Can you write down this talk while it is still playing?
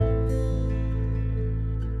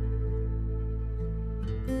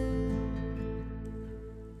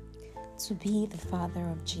to be the father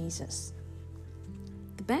of Jesus.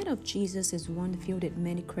 The bed of Jesus is one filled with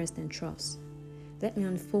many crests and troughs. Let me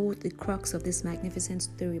unfold the crux of this magnificent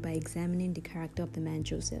story by examining the character of the man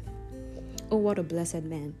Joseph. Oh, what a blessed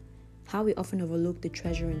man! How we often overlook the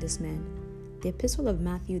treasure in this man. The Epistle of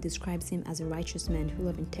Matthew describes him as a righteous man full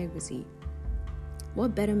of integrity.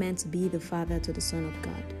 What better man to be the father to the Son of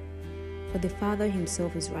God? For the Father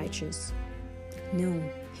himself is righteous. No,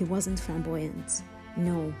 he wasn't flamboyant.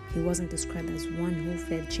 No, he wasn't described as one who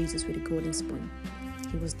fed Jesus with a golden spoon.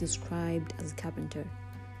 He was described as a carpenter,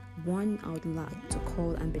 one I would like to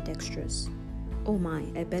call ambidextrous. Oh my,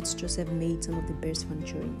 I bet Joseph made some of the best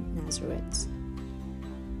furniture in Nazareth.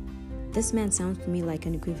 This man sounds to me like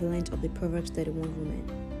an equivalent of the Proverbs 31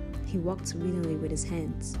 woman. He worked willingly with his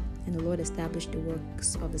hands, and the Lord established the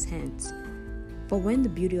works of his hands. For when the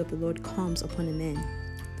beauty of the Lord comes upon a man,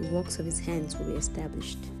 the works of his hands will be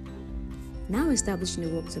established. Now established in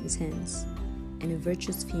the works of his hands, and a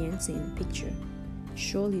virtuous fiancé in the picture,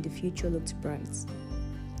 surely the future looked bright,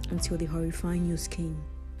 until the horrifying news came.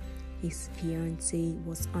 His fiancée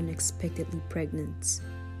was unexpectedly pregnant.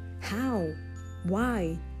 How?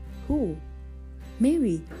 Why? Who?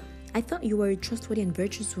 Mary, I thought you were a trustworthy and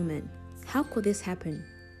virtuous woman. How could this happen?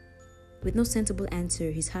 With no sensible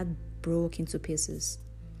answer, his heart broke into pieces.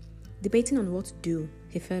 Debating on what to do,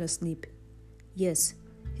 he fell asleep. Yes,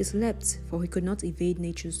 he slept, for he could not evade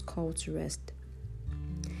nature's call to rest.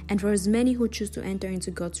 And for as many who choose to enter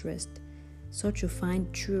into God's rest, such will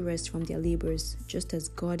find true rest from their labors, just as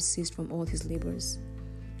God ceased from all his labors.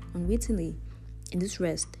 Unwittingly, in this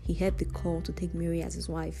rest, he heard the call to take Mary as his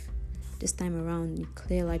wife, this time around in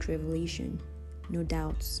clear light revelation, no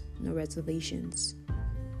doubts, no reservations.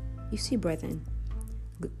 You see, brethren,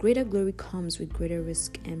 greater glory comes with greater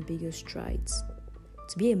risk and bigger strides.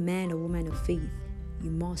 To be a man or woman of faith,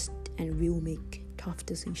 you must and will make tough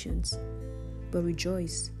decisions. But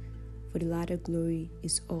rejoice, for the latter glory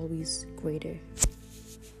is always greater.